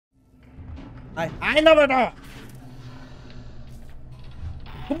I know better.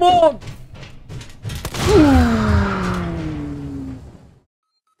 Come on.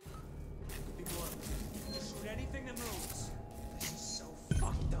 Shoot anything that moves. This is so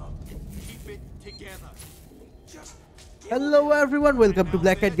fucked up. Keep it together. Just Hello everyone, welcome to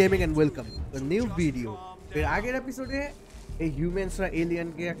Black Hat Gaming and welcome to a new video. এর আগের এপিসোডে এই হিউম্যানসরা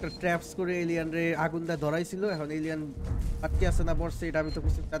এলিয়েনকে একটা traps করে এলিয়েনরে আগুন দিয়ে ধরাইছিল। এখন alien বাঁচতে আছে না মরছে এটা আমি তো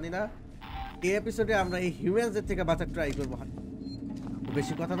কিছু জানি না। এই এপিসোডে আমরা এই হিউম্যানসদের থেকে বাঁচার ট্রাই করব।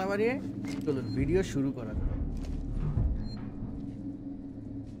 বেশি কথা না বাড়িয়ে চলুন ভিডিও শুরু করা যাক।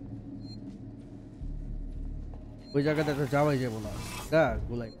 ওই জায়গাটা তো যাওয়াই যাবো না, যা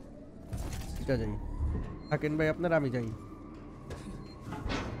গোলাই এটা যাই। থাকেন ভাই আপনারা, আমি যাই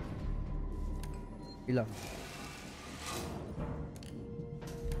ইলাম।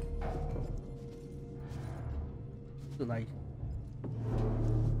 তো নাই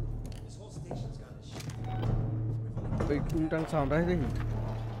ওই টুংটাং সাউন্ড আছে দেখি।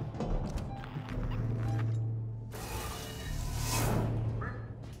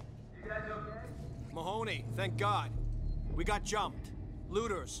 Mahoney, thank God. We got jumped.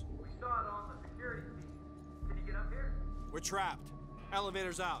 Looters. We saw it on the security feed. Can you get up here? We're trapped.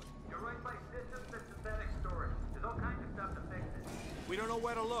 Elevator's out. You're right by systems and synthetic storage. There's all kinds of stuff to fix it. We don't know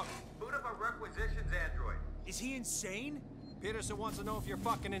where to look. Boot up a requisitions android. Is he insane? Peterson wants to know if you're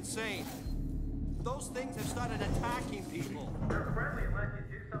fucking insane. Those things have started attacking people. They're friendly unless you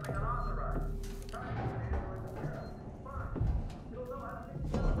do something unauthorized.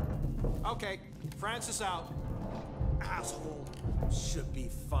 Okay, Francis out. Asshole. Should be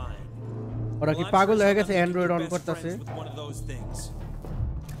fine. ওরা কি পাগল হয়ে গেছে Android on করতেছে?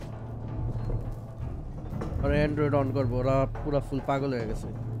 ওরা Android on করবে, ওরা পুরো ফুল পাগল হয়ে গেছে।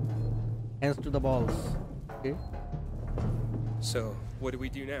 Hands to the balls. Okay. So, what do we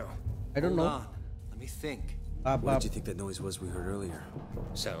do now? I don't know. Hold on. Let me think. What did you think that noise was we heard earlier?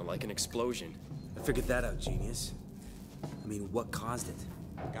 Sounded like an explosion. I figured that out, genius. I mean, what caused it?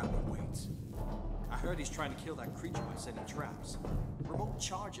 Got me weights. I heard he's trying to kill that creature by setting traps. Remote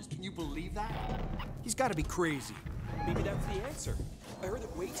charges. Can you believe that? He's got to be crazy. Maybe that's the answer. I heard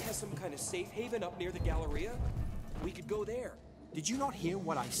that Waits has some kind of safe haven up near the Galleria. We could go there. Did you not hear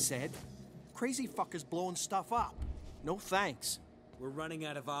what I said? Crazy fuckers blowing stuff up. No thanks. We're running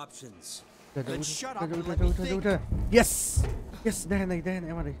out of options. Then shut up and let me think. Yes! Yes, দেখেন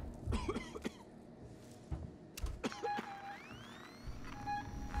আমারে।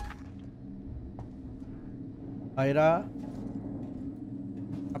 ভাইরা,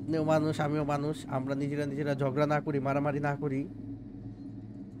 আপনিও মানুষ আমিও মানুষ, আমরা নিজেরা ঝগড়া না করি, মারামারি না করি।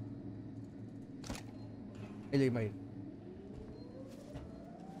 এলেই মাই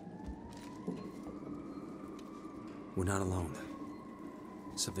We're not alone.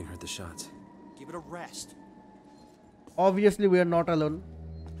 Something heard the shots. Give it a rest. Obviously we are not alone.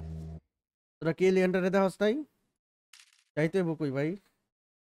 তোরা কে এলিয়েনটারে দেখাস নাই? যাইতে হইব কই ভাই?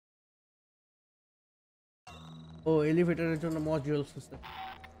 ও এলিভেটরের জন্য মডিউল সিস্টেম।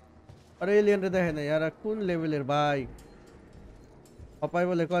 আরে এলিয়েনরে দেখে না यार, কোন লেভেলের ভাই? পাপাই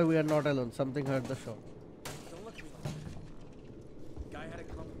বলে কয় we are not alone, something heard the shot. Guy had it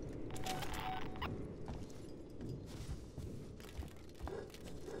coming.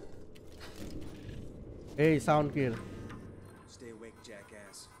 Hey, sound kill. Stay awake,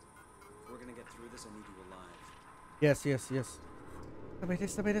 jackass. If we're gonna get through this, I need you alive. Yes. Sabay,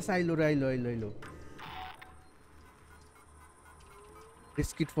 ailo.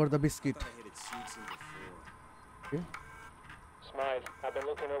 Biscuit for the biscuit. I hit it seeds in before. Okay. Smythe, I've been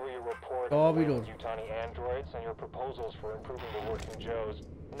looking over your report Oh, on we the don't. Utani androids and your proposals for improving the working Joes.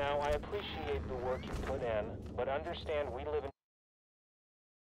 Now, I appreciate the work you put in, but understand we live in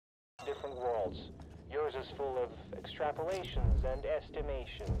different worlds. Yours is full of extrapolations and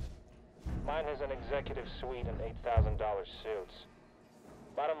estimations. Mine has an executive suite and $8,000 suits.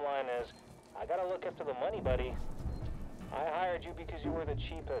 Bottom line is, I gotta look after the money, buddy. I hired you because you were the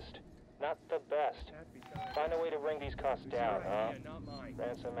cheapest, not the best. Find a way to bring these costs down, huh?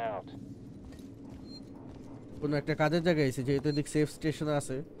 Ransom out. কোন একটা কাজের জায়গায় এসে যেহেতু এদিক safe station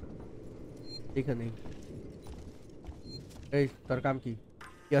আছে এখানে। এই তোর কাম কি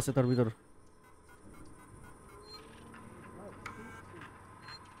আছে তোর ভিতর?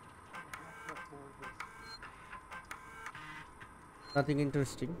 Nothing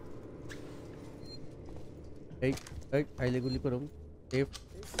interesting. Hey, আইলে গুলি করুম। সেফ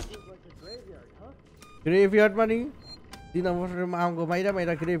গ্রেভইয়ার্ড মানে দিন আমার আমগো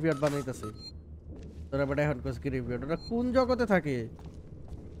মাইরা গ্রেভইয়ার্ড বানাইতাছে। তোরা বড় এখন কোস গ্রেভইয়ার্ড ওরা কোন জগতে থাকে?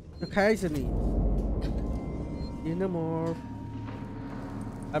 তো খাইছে নি। In more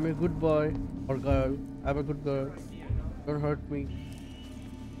I'm a good boy or girl. I'm a good girl. Don't hurt me.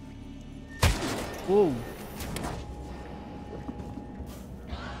 Oh.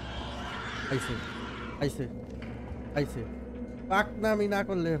 I say. পাকনামি না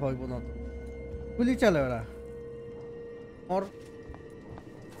করলে হইব না তো। গুলি চালে ওরা। और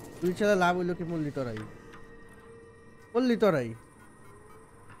গুলি চালা লাভ হইলো কি মল্লি তরাই।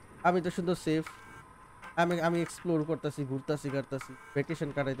 আমি তো শুধু সেফ। আমি এক্সপ্লোর করতেছি, ঘুরতাছি, ভ্যাকেশন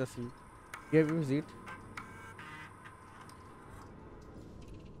কাটাইতাছি। Gave visit.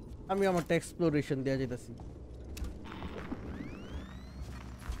 আমি আমারটা এক্সপ্লোরেশন দেয়া যাইতাছি।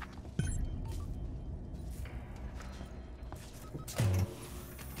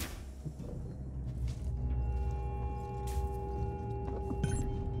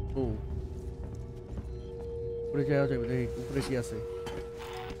 ও উপরে যাওয়া যাবে, দেখি উপরে কি আছে।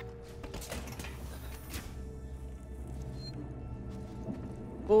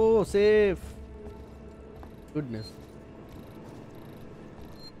 ও সেফ, গুডনেস।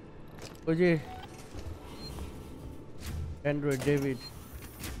 ওই যে অ্যান্ড্রয়েড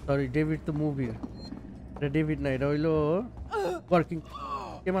ডেভিড তো মুভি, এটা ডেভিড না, এটা হইলো ওয়ার্কিং।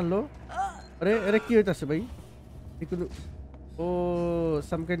 কে মারলো? আরে কি হইতাছে ভাই? ও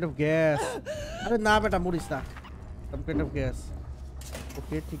সাম কাইন্ড অফ গ্যাস। আরে না বেটা, মরিস না। Some kind of gas.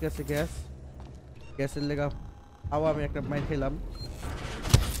 ওকে ঠিক আছে, গ্যাসের লেগা হাওয়া আমি একটা মাইর খেলাম।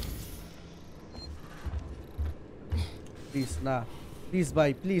 প্লিজ না, প্লিজ ভাই,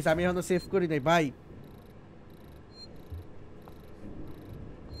 প্লিজ। আমি এখনো সেভ করি নাই ভাই।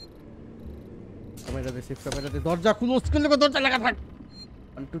 ক্যামেরাতে দরজা ক্লোজ করলে দরজা লাগা থাক।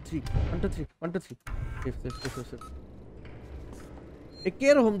 1 2 3 সেভ। এ কে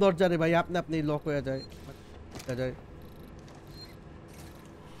রকম দরজা রে ভাই? আপনি লক হয়ে যায়।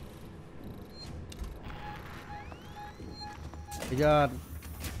 যান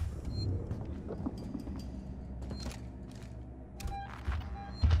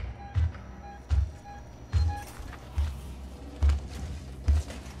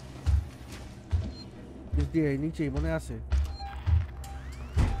নিচে মনে আছে।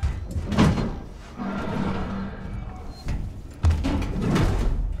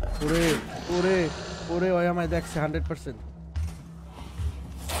 ওরে ওই আমায় দেখছে 100%।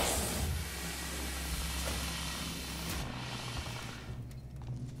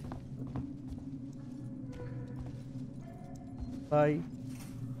 ভাই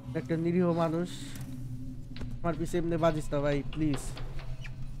একটা নিরীহ মানুষ, আমার পিছে এমনি বাজিস না ভাই, প্লিজ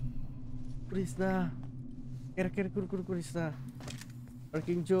করিস না। কের কুরকুর করিস না।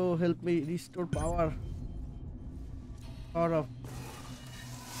 Working Joe, help me restore power of.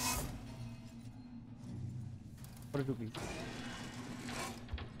 পরে ঢুকি।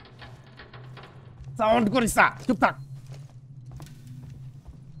 সাউন্ড করিস না, চুপ থাক।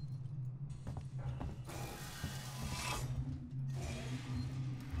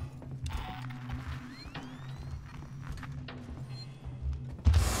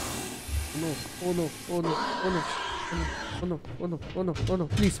 Oh no,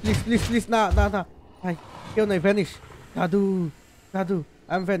 please, না ভাই, কেউ নাই, ভ্যানিশ। দাদু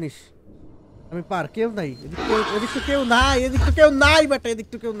I'm ভ্যানিশ। আমি পার, কেউ নাই এদিক তো কেউ নাই বাট এদিক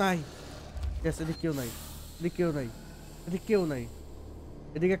তো কেউ নাই। Yes, এদিক কেউ নাই,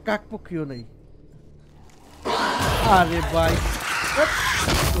 এদিকে কাকপক্ষীও নাই। আরে ভাই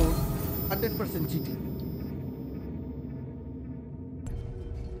 100% জিটি।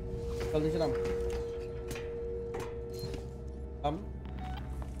 চল নিচে নাম।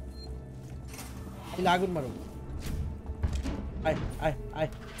 আগুন মারো।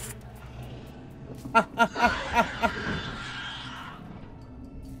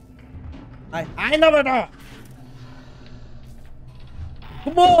 আয় না বেটা,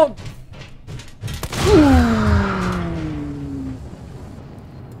 come on।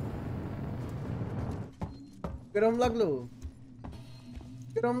 কিরম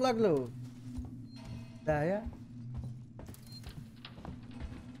লাগলো দায়া?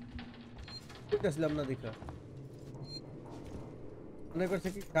 বুঝতেছিলাম না দেখা, মনে করছে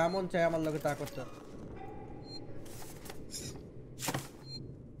কি কামন চাই আমার লগে তা করতে।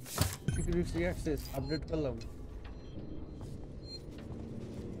 সিকিউরিটি অ্যাক্সেস আপডেট করলাম।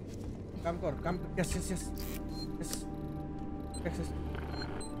 কাম yes অ্যাক্সেস।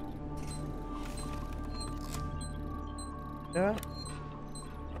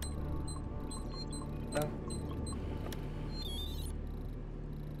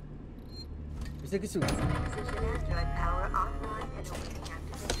 কিছু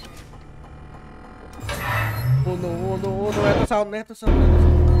এত সাউন্ড।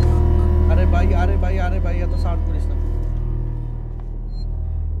 আরে ভাই এত সাউন্ড করিস না।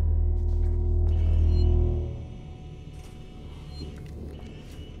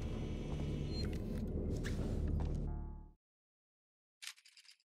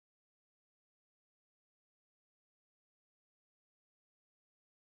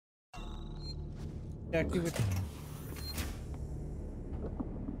 অ্যাক্টিভেট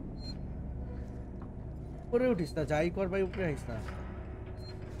উপরে উঠিস না যাই কর ভাই উপরে আইস না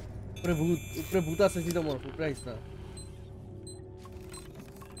উপরে ভূত আছে জিদমর উপরে আইস না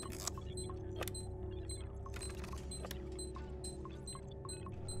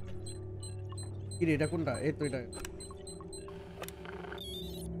কি রে এটা কোনটা এই তো এটা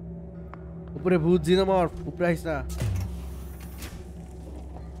উপরে ভূত জিদমর উপরে আইস না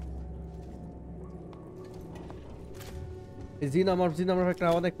জিনামর একটা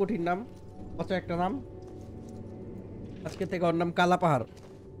আমাদের কঠিন নাম কত একটা নাম আজকে থেকে ওর নাম কালা পাহাড়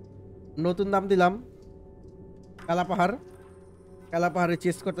নতুন নাম দিলাম কালা পাহাড়ে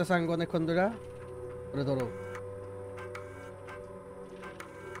চেস করতে সাঙ্গ অনেকক্ষণ ধরে ধরে ধরো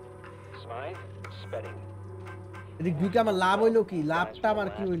এদিক দুইটা আমার লাভ হইলো কি লাভটা আমার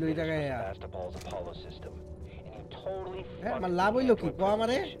কি হইলো এই জায়গায় হ্যাঁ আমার লাভ হইলো কি কো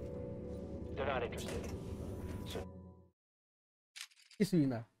আমারে কিছুই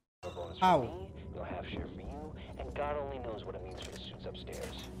না how and God only knows what it means for the suits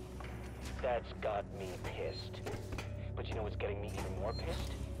upstairs. That's got me pissed. But you know what's getting me even more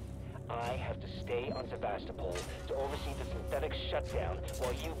pissed? I have to stay on Sevastopol to oversee the synthetic shutdown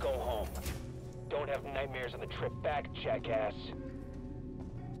while you go home. Don't have nightmares on the trip back, jackass.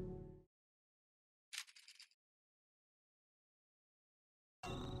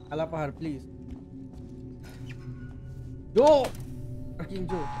 Alapahar, please. Joe! Fucking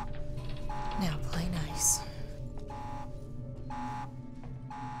Joe. Now play nice.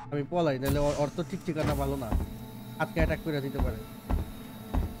 আমি পলাই নাহলে অর্থ ঠিক ঠিকানা ভালো না আজকে attack করে দিতে পারে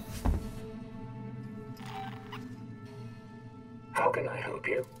How can I help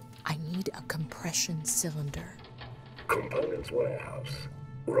you? I need a compression cylinder. Components warehouse.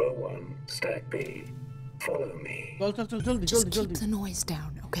 Row 1, stack B. Follow me. জলদি Just keep the noise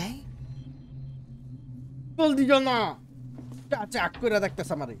down, okay? জলদি জানা চাক করে দেখতেছ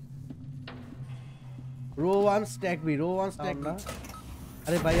আমারে রো 1 স্ট্যাক বি না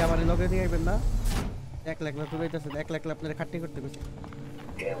আরে ভাই আমারে লগে নিয়ে আইবেন না 1 লাখ না তো যাইতাছেন 1 লাখ আপনারে খাটনি করতে কইছি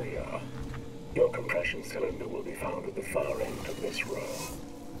Here we are. Your compression cylinder will be found at the far end of this row.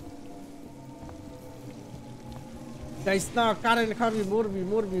 Guys না কারেন্ট খাবি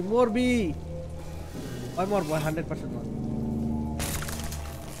মরবি ওই মরবো 100% মর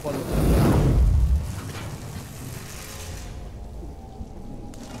বলো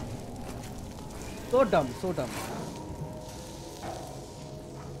so dumb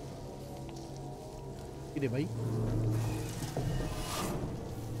কি রে ভাই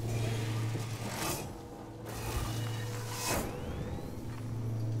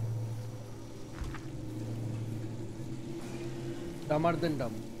dumber than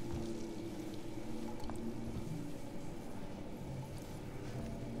dumb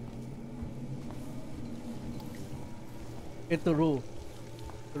it's a row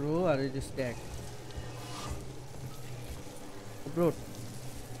or it is stack bro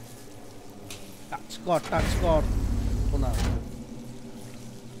touch score oh no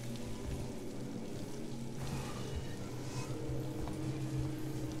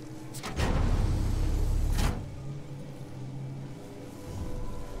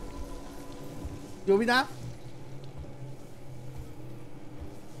Jovida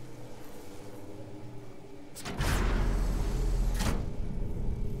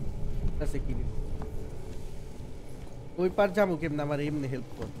that's a key ওই পার যাবো কেমনে আমার এমনি হেল্প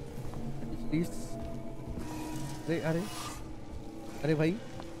কর প্লিজ আরে ভাই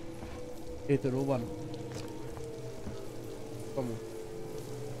এই তো রোবান কমো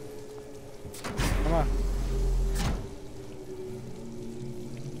মামা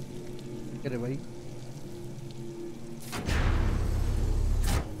কে ভাই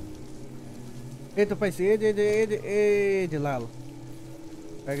এই তো পাইছি এই যে লাল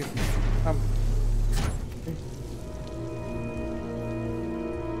আগে থাম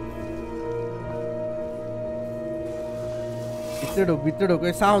ভিতরে ঢোক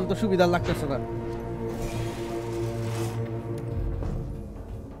এই সাউন্ড তো সুবিধা লাগতেছে না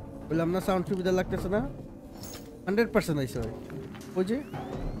বললাম না সাউন্ড সুবিধা লাগতেছে না 100% আইছে ওই যে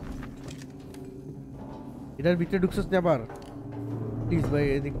এটার ভিতরে ঢুকছিস না আবার প্লিজ ভাই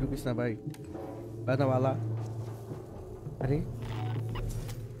এদিক ঢুকিস না ভাই বানাওয়ালা আরে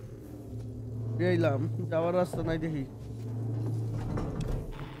এলাম যাওয়ার রাস্তা নাই দেখি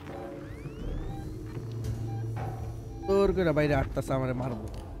তোর করে বাইরে আটটাছে আমারে মারবো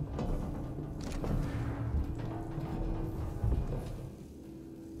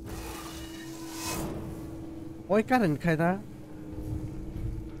ওই কারেন্ট খায় না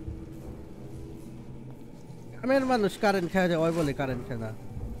গ্রামের মানুষ কারেন্ট খায় যায় ওই বলে কারেন্ট খায় না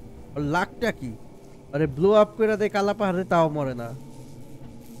ওর লাখটা কি আরে ব্লো আপ করে দেয় কালা পাহাড়ে, তাও মরে না।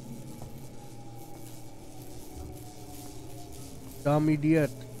 Dumb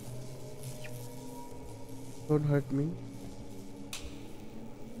idiot. Don't hurt me.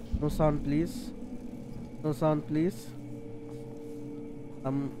 No sound, please. No sound, please.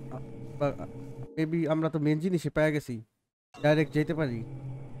 Maybe আমরা তো মেন জিনিসই পেয়ে গেছি, ডাইরেক্ট যেতে পারি।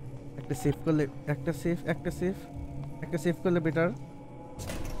 একটা সেভ করলে, একটা সেভ করলে বেটার।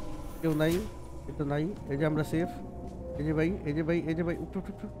 কেউ নাই, এটা নাই। এই যে আমরা সেফ। এই যে ভাই উপরে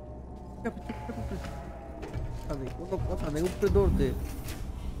কোনো কথা নেই, উপরে দৌড় দে।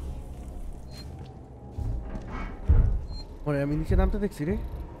 পরে আমি নিচে নামতে দেখছি রে,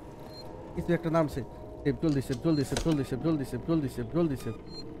 কিছু একটা নামছে। সেভ, জলদি সেভ।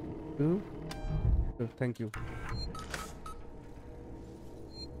 Thank you.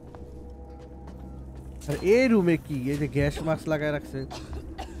 আর এই রুমে কি, এই যে গ্যাস মাস্ক লাগায় রাখছে।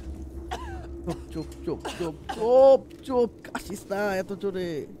 চোপ কাশিস না এত জোরে।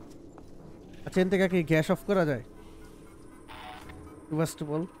 আচ্ছা, এন থেকে কি গ্যাস অফ করা যায়? ফার্স্ট অফ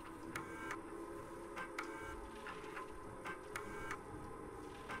অল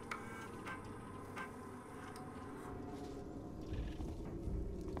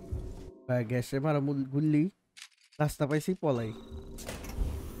গ্যাসে মারা গুল্লি, রাস্তা পাইছি পলাই,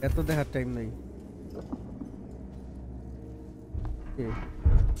 এত দেখার টাইম নাই।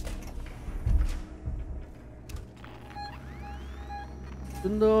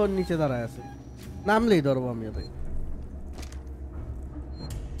 সুন্দর নিচে দাঁড়ায় আছে, নামলেই ধরবো আমি ওদের।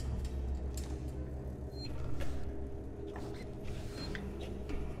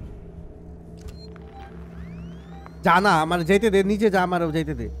 জানা আমার যাইতে দে, নিচে যা, আমারও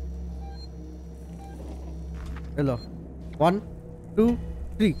যাইতে দে। এলো 1 2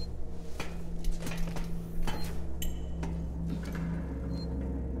 3।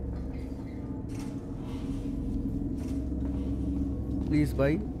 প্লিজ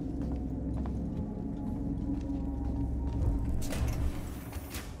ভাই,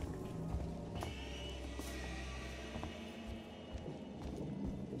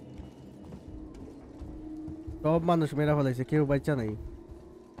 সব মানুষ মেরা ফেলাইছে, কেউ বাচ্চা নাই,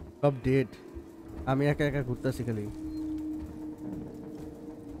 সব ডেড। আমি একা একা ঘুরতেছি খালি,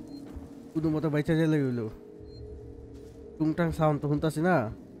 কোনো মতো বাইচা গেলে হইলো। টুংটাং সাউন্ড তো শুনতাছি না,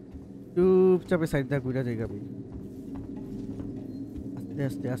 চুপচাপে সাইড দিয়ে ঘুরে যাই আমি।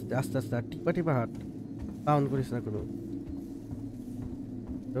 আস্তে আস্তে আস্তে আস্তে আস্তে টিপা টিপা হাট, সাউন্ড করিস না কোনো।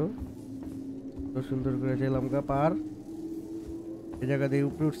 তো সুন্দর করে যাইলাম গা পার। এই জায়গা দিয়ে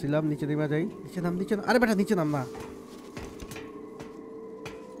উপরে উঠছিলাম, নিচে নেমে যাই। নিচে নাম, আরে বেটা নিচে নাম না।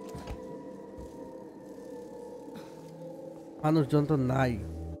 মানুষজন তো নাই,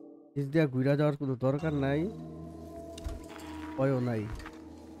 নিচ দিয়া ঘুরা যাওয়ার কোনো দরকার নাই, ভয়ও নাই।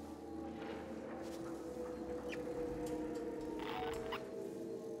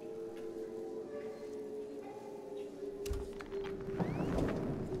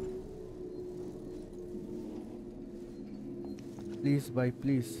 প্লিজ ভাই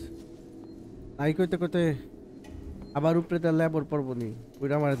প্লিজ। আই কইতে কইতে আবার উপরে তার ল্যাবর পড়বো নি,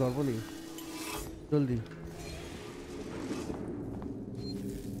 ওইটা আমার ধরবো নি। জলদি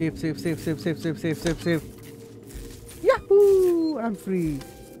save. Yahoo! I'm free.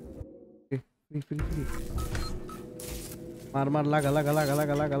 Okay, free. मार लगा.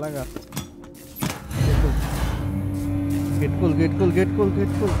 Get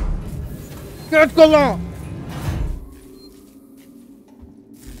cool now.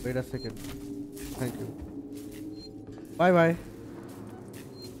 Wait a second. Thank you. Bye.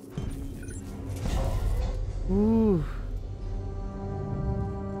 Ooh.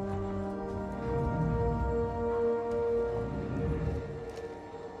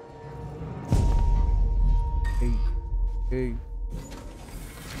 Hey.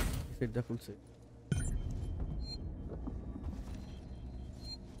 Set the full set.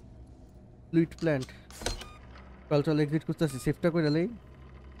 Fluid plant. Cultural exit कुछ तो safety को डालें.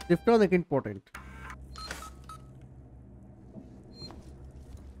 Safety वाला एक important.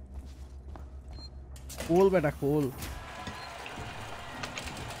 Coal बेटा coal.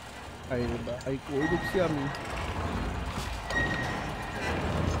 आई coal दुख से आमी.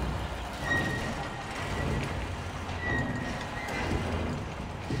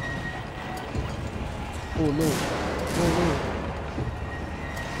 Oh no.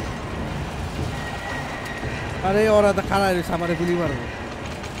 अरे और आता खाना है हमारे गुली मारो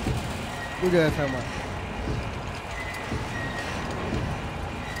मुझे ऐसा मार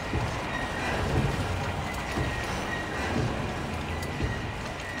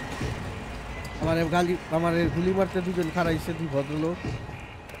हमारे गुली मारते दुजन खाना इससे दी भद्रलोक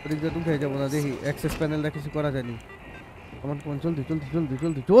ওদিক দিয়ে উঠে যাবো না দেখি অ্যাক্সেস প্যানেলটা কিছু করা যায়নি কমান কমান জলদি জলদি জলদি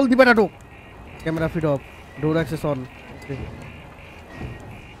জলদি জলদি বেটা ঢোক camera fit of door access on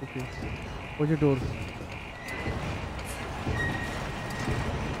okay ওই যে ডোর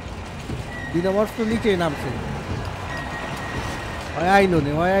ডিনামার্স তো নিচে নামছে ওই আইলো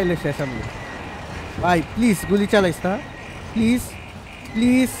নে ওই আইলে শেষ আমি ভাই প্লিজ গুলি চালাইস না প্লিজ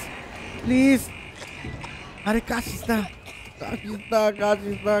প্লিজ প্লিজ আরে কাশিস না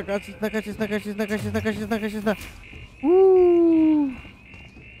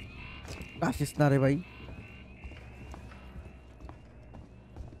কাশিস না রে ভাই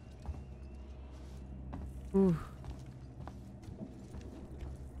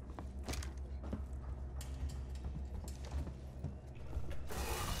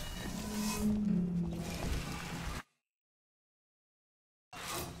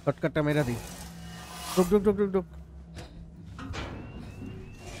শর্টকাটটা মেরা দি ডুক ডুক ডুক ডুক ডুক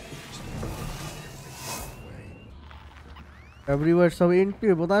এভরিওয়্যার সব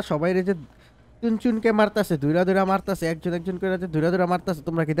এন্ট্রি বোধা সবাই রে যে চুনচুনকে মারতাছে ধুইরা ধুইরা মারতাছে একজন একজন করে যে ধুইরা ধুইরা মারতাছে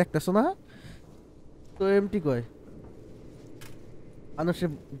তোমরা কি দেখতেছো না তো এমটি কয় মানুষে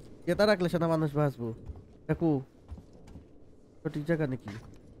জেতা রাখলে সেটা মানুষ বাঁচবো দেখো সঠিক জায়গা নাকি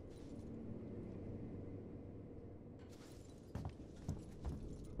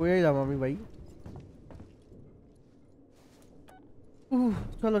কই আইলাম আমি ভাই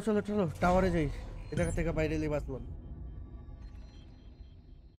চলো চলো চলো টাওয়ারে যাই এ জায়গা থেকে বাইরে এলে বাঁচলাম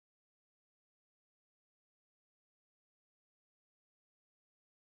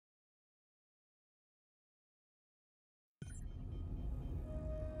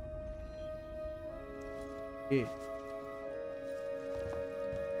কি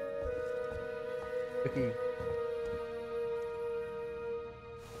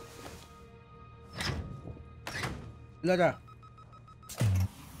লাগা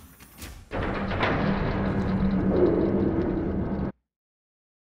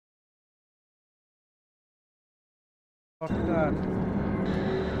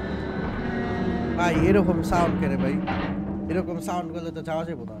ভাই এরকম সাউন্ড করে ভাই এরকম সাউন্ড করলে তো যাওয়া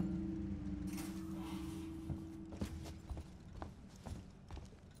যাবে না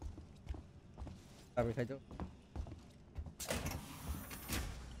আমি খাইছো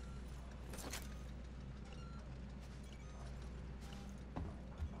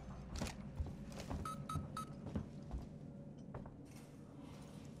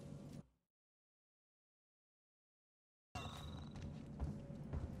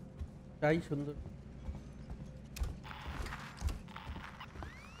চাই সুন্দর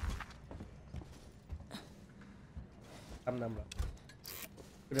আমরা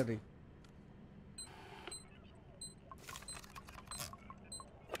এটা দিই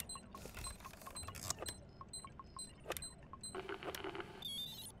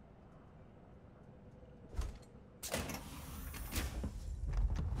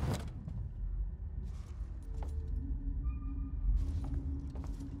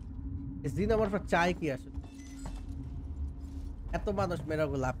দিন আমার চাই কি আসলে এত মানুষ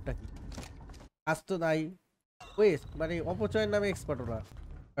মেরাগো লাভটা কি কাজ তো নাই ওয়েস্ট মানে অপচয়ের নামে এক্সপার্ট ওরা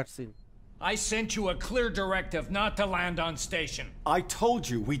cutscene I sent you a clear directive not to land on station. I told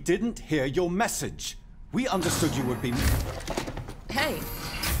you we didn't hear your message. We understood you would be... Hey,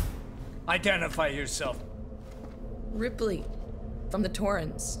 Identify yourself. Ripley, from the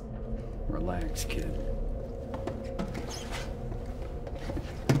Torrens. Relax, kid.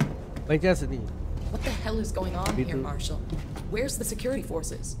 What the hell is going on here, Marshal? Where's the security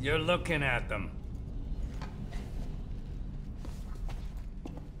forces? You're looking at them.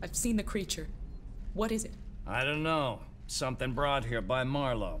 I've seen the creature. What is it? I don't know. Something brought here by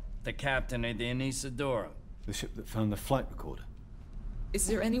Marlow, the captain of the Anisadora. The ship that found the flight recorder. Is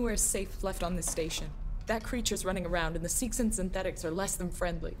there anywhere safe left on this station? That creature's running around and the Seeks and synthetics are less than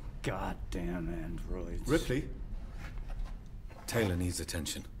friendly. Goddamn androids. Ripley? Taylor needs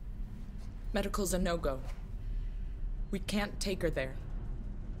attention. Medical's a no-go. We can't take her there.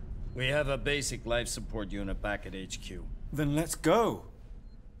 We have a basic life support unit back at HQ. Then let's go.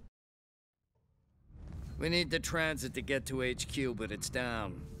 We need the transit to get to HQ, but it's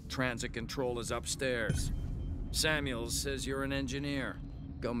down. Transit control is upstairs. Samuels says you're an engineer.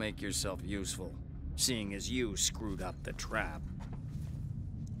 Go make yourself useful, seeing as you screwed up the trap.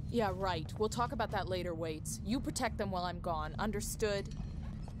 Yeah, right. We'll talk about that later, Waits. You protect them while I'm gone. Understood?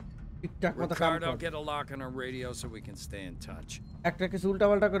 Ricardo, get a lock on our radio so we can stay in touch. একটা কিছু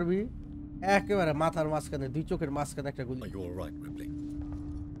উল্টাপাল্টা করবি একেবারে মাথার মাঝখানে দুই চোখের মাঝখানে একটা গুলি Are you all right, Ripley?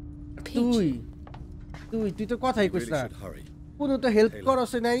 তুই তো কথাই কইছ না কোনো তো হেল্প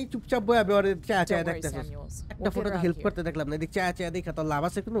করছে নাই চুপচাপ বয়া বেরে চায়া Don't worry, দেখতেছিস Samuels. একটা We'll get ফটো her তো out হেল্প here. করতে দেখলাম না দেখ চায়া দেখা তো লাভ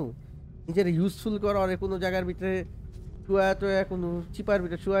আছে কোনো নিজের ইউজফুল কর আর কোনো জায়গার ভিতরে শুয়া তো কোনো চিপার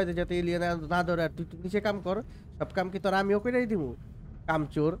ভিতরে শুয়া দে যাতে এলিয়েন না ধরে আর তুই নিচে কাম কর সব কাম কি তোর আমিও কইরাই দিব কাম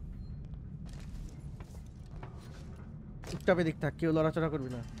চোর চুপচাপে দেখ থাক কেউ লড়াচড়া করবি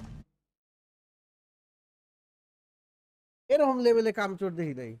না এরকম লেভেলে কাম চোর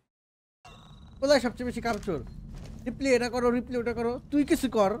দেখি নাই কোথায় সবচেয়ে বেশি কাম চোর রিপ্লে এটা করো রিপ্লে ওটা করো তুই কিছু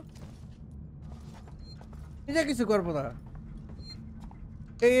কর নিজে কিছু করবো না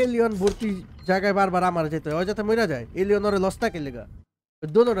এলিয়ন ভর্তি জায়গায় বারবার আমার যেতে হয় যাতে মরে যায় এলিয়ন ওরে লস থাকে লেগা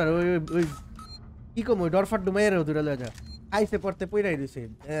দোনোটার ওই কি কম ওই ডরফার ডুমাইয়েরও দূরে লয়ে যা আইসে পড়তে পইরাই দিছে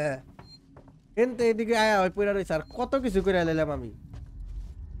এনতে এদিকে আয়া ওই পইরা রয়েছে আর কত কিছু করে লাইলাম আমি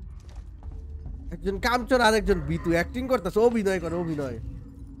একজন কামচোর আর একজন বিতু অ্যাক্টিং করতেছে অভিনয় করে অভিনয়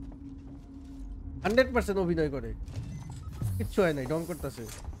 100% অভিনয় করে কিচ্ছু হয় নাই ডং করতেছে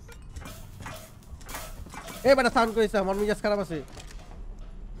বেটা সাউন্ড করেছে আমার মিজাজ খারাপ আছে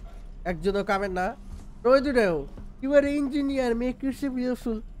একজনও কামের না রই দুটাও you R engineer make your sheep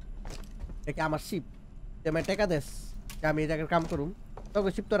useful এটা আমার শিপ তুমি টাকা দেস আমি এই জায়গার কাম করুম তবে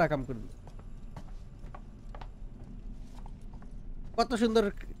শিপ তোরা কাম করবি কত সুন্দর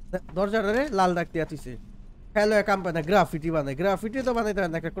দরজাটারে লাল দাগ দিয়া দিছে খেলো কাম পায় না গ্রাফিটি বানায় গ্রাফিটি তো বানাইতে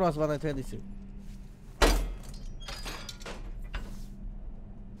হয় না একটা ক্রস বানাইতে হয়ে দিছে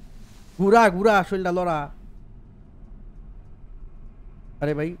ঘুরা ঘুরা শরীরটা লড়া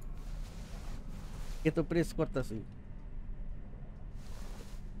আরে ভাই এ তো প্রেস করতেছি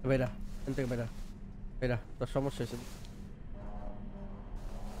বেরা এনতে বেরা বেরা তোর সমস্যা হয়েছে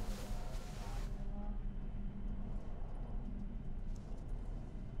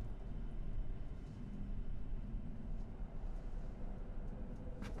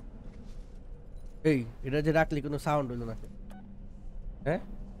এই এটা যে রাখলি কোনো সাউন্ড হইলো না হ্যাঁ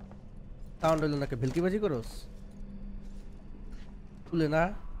সাউন্ড হইলো না ভেলকিবাজি করোস খুলে না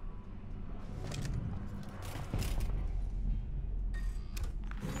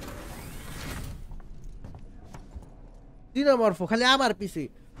দিনমর্ফ খালি আমার পিছে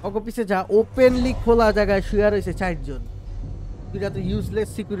অগো পিছে যা ওপেনলি খোলা জায়গায় শুয়ে রয়েছে 4 জন দুইটা তো ইউজলেস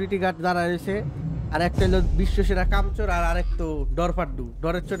সিকিউরিটি গার্ড দাঁড়া রয়েছে আর একটা হলো বিশ্বসেরা কামচোর আর আরেক তো ডরপাড্ডু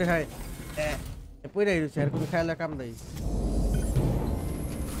ডরের চোটে হয় পইরাই রয়েছে আর কোনো খেয়ালে কাম নাই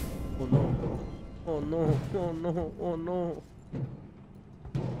ও নো ও নো ও নো ও নো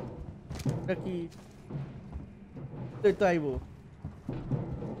এটা কি তুই তো আইবো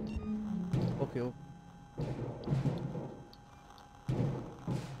ওকে ও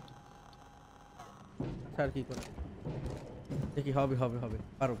স্যার কি করে দেখি হবে হবে হবে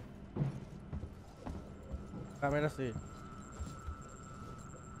পারো ক্যামেরা সে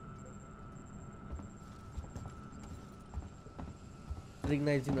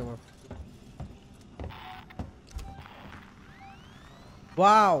রিকগনাইজিং নাম্বার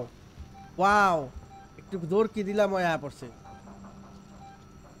ওয়াও ওয়াও একটু দৌড় কি দিলাম ওই আয়া পড়ছে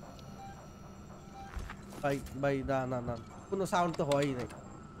ভাই ভাই না না না কোনো সাউন্ড তো হয়ই নাই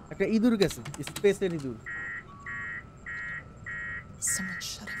একটা ইঁদুর গেছে স্পেসের ইঁদুর Someone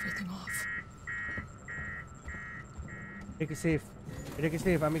shut everything off. এটা কি সেফ এটা কি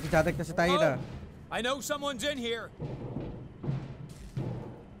সেফ আমি কি যা দেখতেছি তাই এটা I know someone's in here.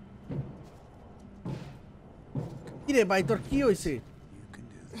 কি রে ভাই তোর কি হইছে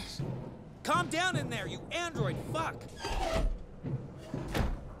Calm down in there, you android fuck.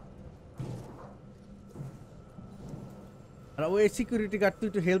 আর ওই সিকিউরিটি গার্ড তুই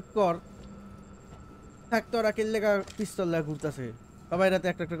একটু হেল্প কর থাক তোরা কেলে লাগা পিস্তল লাগা ঘুরতাছে সবাই রাতে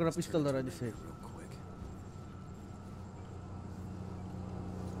একটা একটা করে পিস্তল ধরা দিছে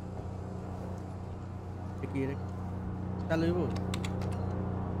কি রে চালু হইব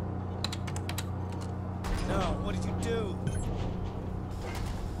No, what did you do?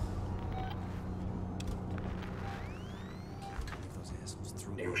 Those assholes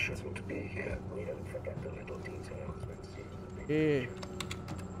threw me. You shouldn't be here. We don't forget the little details.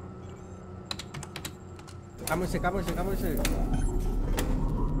 কামড়ছে কামড়ছে কামড়ছে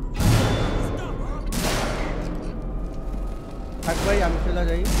থাক ভাই আমি চলে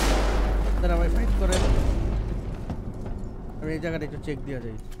যাই আপনারা ভাই ফাইট করেন আমি এই জায়গাটা একটু চেক দিয়া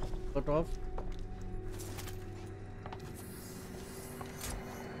যাই কট অফ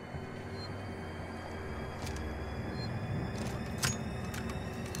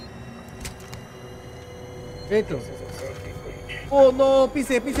এই তো ও নো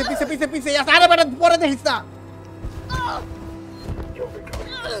পিছে পিছে পিছে পিছে পিছে আরে বেটা পরে দেখিস না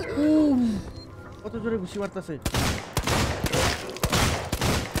কত জোরে ঘুষি মারতেছে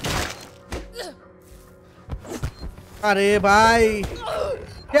আরে ভাই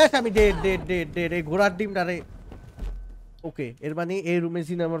শেষ আমি ডেড ডেড ডেড ডেড এই ঘোড়ার ডিমটা রে ওকে এর মানে এই রুমে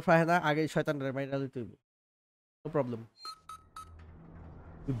জিন আমার ফাহে না আগে শয়তানরে মাইরা দিতে হইব no problem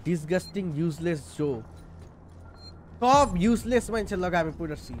you disgusting useless জো সব ইউজলেস মানুষের লগে আমি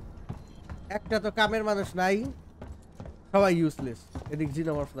পড়ছি একটা তো কামের মানুষ নাই সবাই ইউজলেস এদিক জিন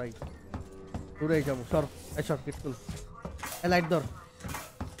আমার ফ্লাই দূরে যাবো সর এই সর কিটকুল এ লাইট ধর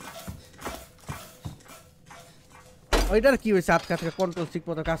ওইটার কি হয়েছে হাত কাছে কন্ট্রোল ঠিক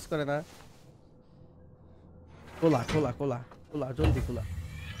মতো কাজ করে না খোলা খোলা খোলা খোলা জলদি খোলা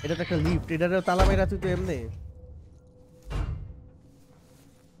এটা তো একটা লিফট এটারও তালা মেরা তুই তো এমনি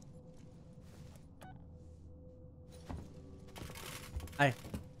আয়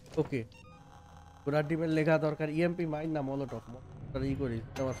ওকে ঘোড়ার ডিমের লেখা দরকার ইএমপি মাইন না মলোটফ ই করি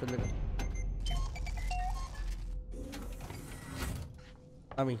আমার লেখা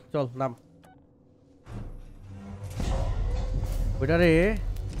আমি চল নাম ওইটারে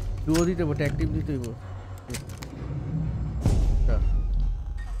ডুও দিতে বটে অ্যাক্টিভ দিতে হইব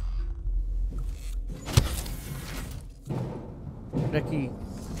এটা কি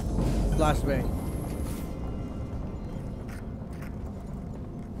ফ্ল্যাশ ব্যাং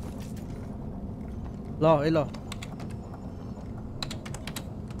ল এই ল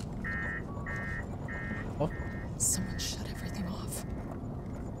Someone shut everything off.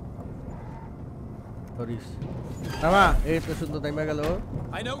 সরিস নামা এই তো সুন্দর দাইমা গেল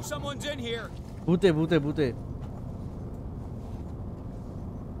I know someone's in here. ভূতে ভূতে ভূতে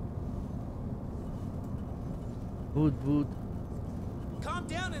ভূত ভূত Calm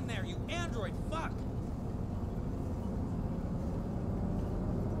down in there, you android fuck.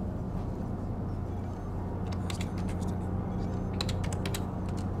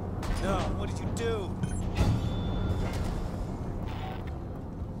 No, what did you do?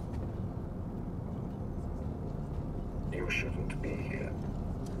 You shouldn't be here.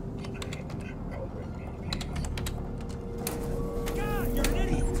 Strange. Come with me, please. God, you're an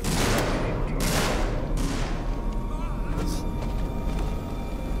idiot.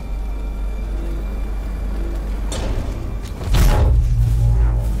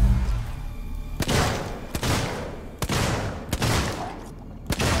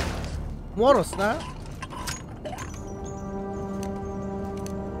 মরস না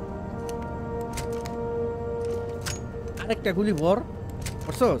আরেকটা গুলি ভর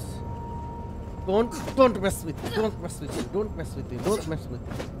করছস don't mess with me don't mess with me don't mess with me don't mess with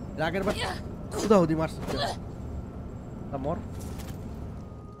me রাগের বার সুদা হদি মারছ তা মর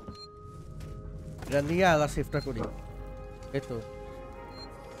এটা নিয়ে আলা সেফটা করি এই তো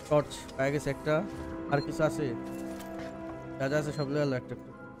টর্চ পায়ে গেছে একটা আর কিছু আছে যা যা আছে সব লেলো একটা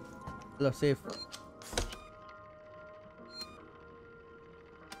লো সেফ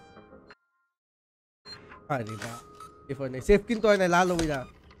আরে বা সেফ হয় নাই সেফ কিন্তু হয় নাই লাল হইরা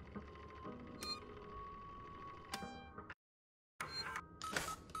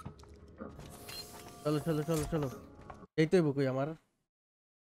চলো চলো চলো চলো এইটাই বুকই আমার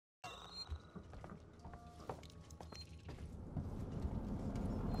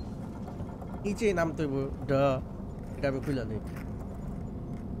নিচে নামতে হইব এটা আমি খুলে নেই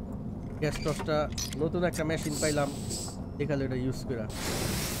গ্যাস টসটা নতুন একটা মেশিন পাইলাম দেখালে এটা ইউজ করা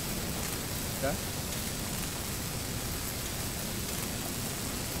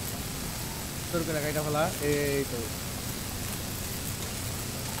তোর করে গাইটা ফেলা এই তো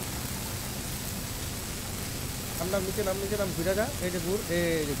নাম নিচে নাম ঘুরে যা এই যে গুড়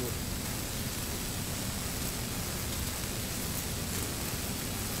এই যে গুড়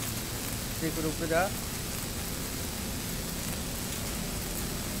করে উপরে যা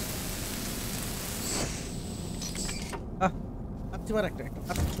লাথি মার একটা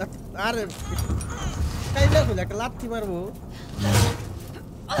আরে কাইলা কইলা একটা লাথি মারবো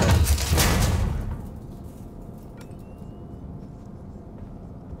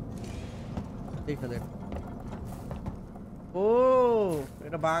এইখানে ও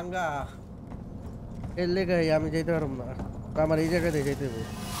এটা বাঙ্গা এর লেগাই আমি যাইতে পারবো না আমার এই জায়গায় যাইতে হবে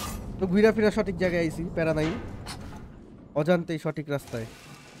তো ঘুরা ফিরা সঠিক জায়গায় আইছি প্যারা নাই অজান্তেই সঠিক রাস্তায়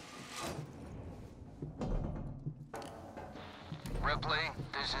Ripley,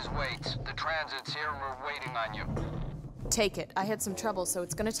 this is Waits. The transit's here and we're waiting on you. Take it. I had some trouble, so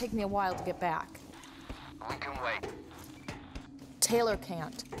it's gonna take me a while to get back. We can wait. Taylor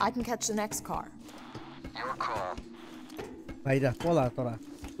can't. I can catch the next car. Your call. ভাইরা পলা তোরা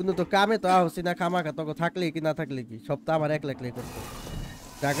কিন্তু তো কামে তো আহছি না খামাখা তোকে থাকলে কি না থাকলে কি সব তো আমার একলা একলাই করতে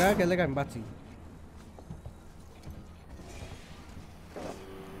জায়গা গেলে আমি বাঁচি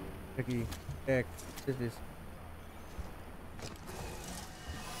কি এক this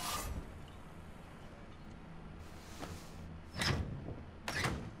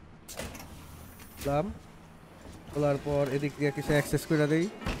লাম খোলার পর এদিক দিয়ে কিছু অ্যাক্সেস করে দেই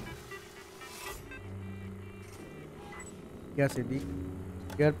গ্যাস এদিক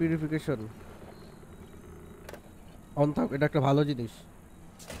এয়ার পিউরিফিকেশন অন থাক এটা একটা ভালো জিনিস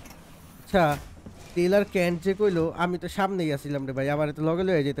আচ্ছা টেলার ক্যান্ট যে কইলো আমি তো সামনেই আসছিলাম রে ভাই আমার তো লগে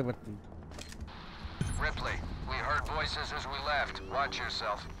লয়ে যেতে পারতি Ripley, we heard voices as we left. Watch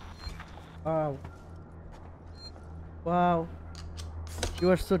yourself. Wow. Wow. You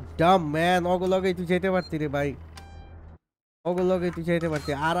are so dumb, man. ওগুলোকেই তুই যেতে পারতি রে ভাই ওগুলোকেই তুই যেতে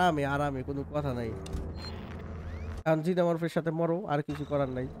পারতি আরামে আরামে কোনো কথা নাই এখন জিনামরফের সাথে মরো আর কিছু করার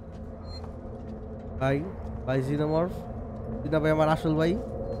নাই ভাই ভাই জিনামরফ জিনা ভাই আমার আসল ভাই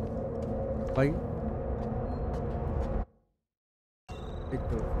ভাই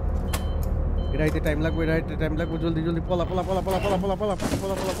একটু এটাইতে টাইম লাগবে জলদি জলদি পলা পলা পলা পলা পলা পলা পলা পলা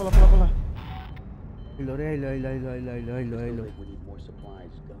পলা পলা পলা পলা হইলো রে হইলো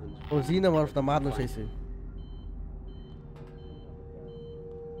ও জিনামরফ না মানুষ হইছে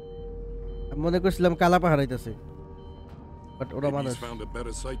মনে করছিলাম কালা পাহাড় আইতাছে বাট ওরা মানুষ found a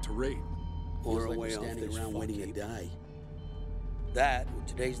better site to raid. Or a way standing around waiting to die. That,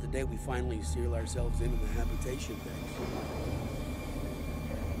 today's the day we finally seal ourselves into the habitation base.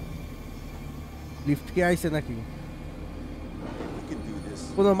 Lift কি আইছে নাকি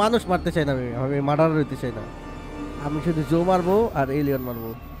কোনো মানুষ মারতে চাই না আমি মার্ডার হইতে চাই না আমি শুধু জো মারবো আর এলিয়ন মারবো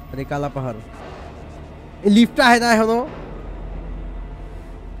মানে কালা পাহাড় এই লিফটটা হয় না এখনো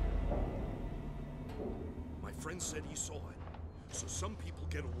My friend said he saw it, so some people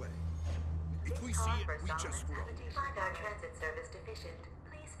get away. If we see it, we just run. If you find our transit service deficient,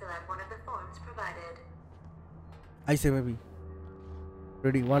 please fill out one of the forms provided. আইছে baby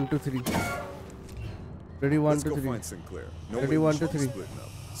ready 1 2 3 Ready 1 Let's 2 go 3 find Sinclair. No Ready way 1 2 3 splitting up.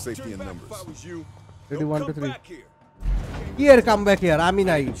 Safety in numbers. Ready 1 2 3 Here come back here আমি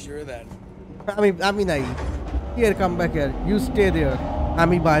নাই Sure that আমি নাই Here come back here you stay there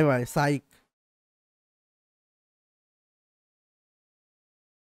আমি bye bye psych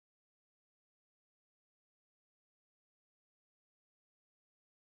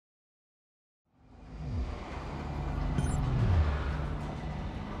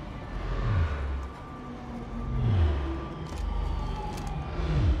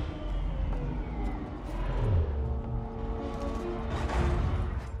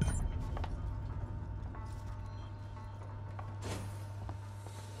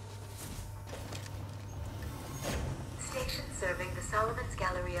Station serving the Solomon's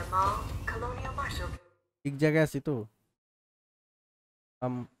Galleria Mall, Colonial Marshall ঠিক জায়গায় আছি তো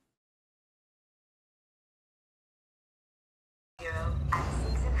Bureau at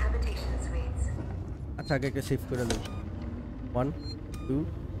 6 habitation suites. আচ্ছা আগে একটা সেভ করে লই 1 2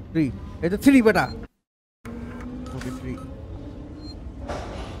 3 এটা 3 বেটা ওকে 3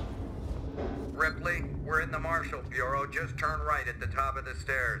 Ripley, we're in the Marshall Bureau. Just turn right at the top of the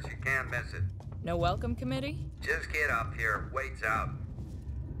stairs. You can't miss it. No welcome committee? Just get up here. Wait's out.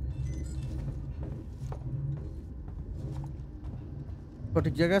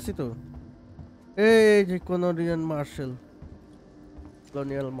 সঠিক জায়গা আছি তো এই যে colonial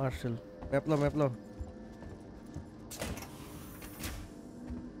martial ম্যাপলো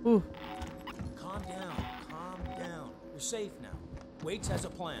Calm down. You're safe now. Waits has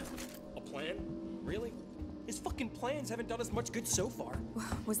a plan. A plan? Really? His fucking plans haven't done us much good so far.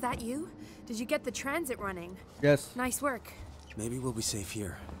 Was that you? Did you get the transit running? Yes. Nice work. Maybe we'll be safe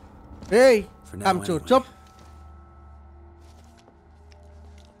here. Hey, For now, I'm anyway. chop.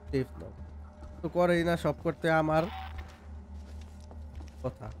 Safe নাও তো করেই না সব করতে আমার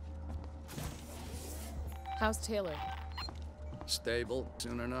কথা How's Taylor? Stable,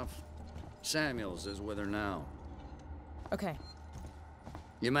 soon enough. Samuels is with her now. Okay.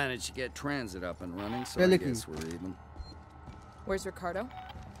 You managed to get transit up and running, so I Pelican. guess we're even. Where's Ricardo?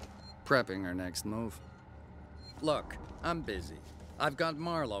 Prepping our next move. Look, I'm busy. I've got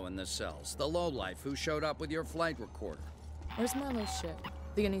Marlow in the cells, the lowlife who showed up with your flight recorder. Where's Marlow's ship?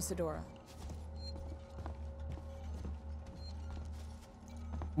 The Anisadora.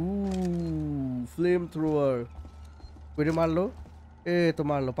 Ooh, flamethrower. Where Marlow? To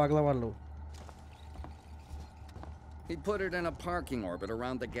Marlow, pagla Marlow. He put it in a parking orbit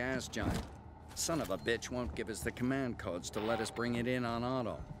around the gas giant. Son of a bitch won't give us the command codes to let us bring it in on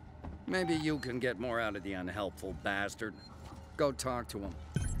auto. Maybe you can get more out of the unhelpful bastard. Go talk to him.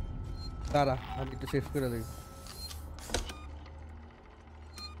 Tara, I need to save করে দেই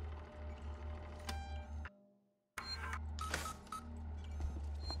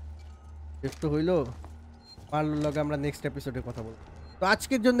save তো হইলো মারলোর লগে আমরা next এপিসোডে কথা বলবো তো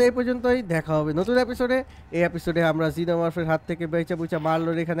আজকের জন্য এই পর্যন্তই, দেখা হবে নতুন এপিসোডে। এই এপিসোডে আমরা জিনোমার্ফের হাত থেকে বেচা বুচা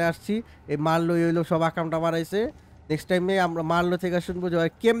মারলোর এখানে আসছি। এই মারলোই হইলো সব আকামটা বাড়াইছে। নেক্সট টাইমে আমরা মারলো থেকে শুনবো যে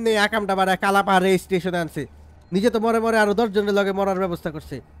কেমনে আকামটা বাড়ায় কালাপাহাড়ে স্টেশনে আনছে। নিজে তো মরে মরে আরো 10 জনের লগে মরার ব্যবস্থা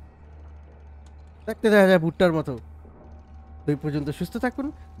করছে, দেখতে দেখা যায় ভুট্টার মতো। ওই পর্যন্ত সুস্থ থাকুন,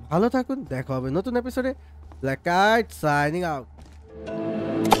 ভালো থাকুন, দেখা হবে নতুন এপিসোডে। Black kite signing out.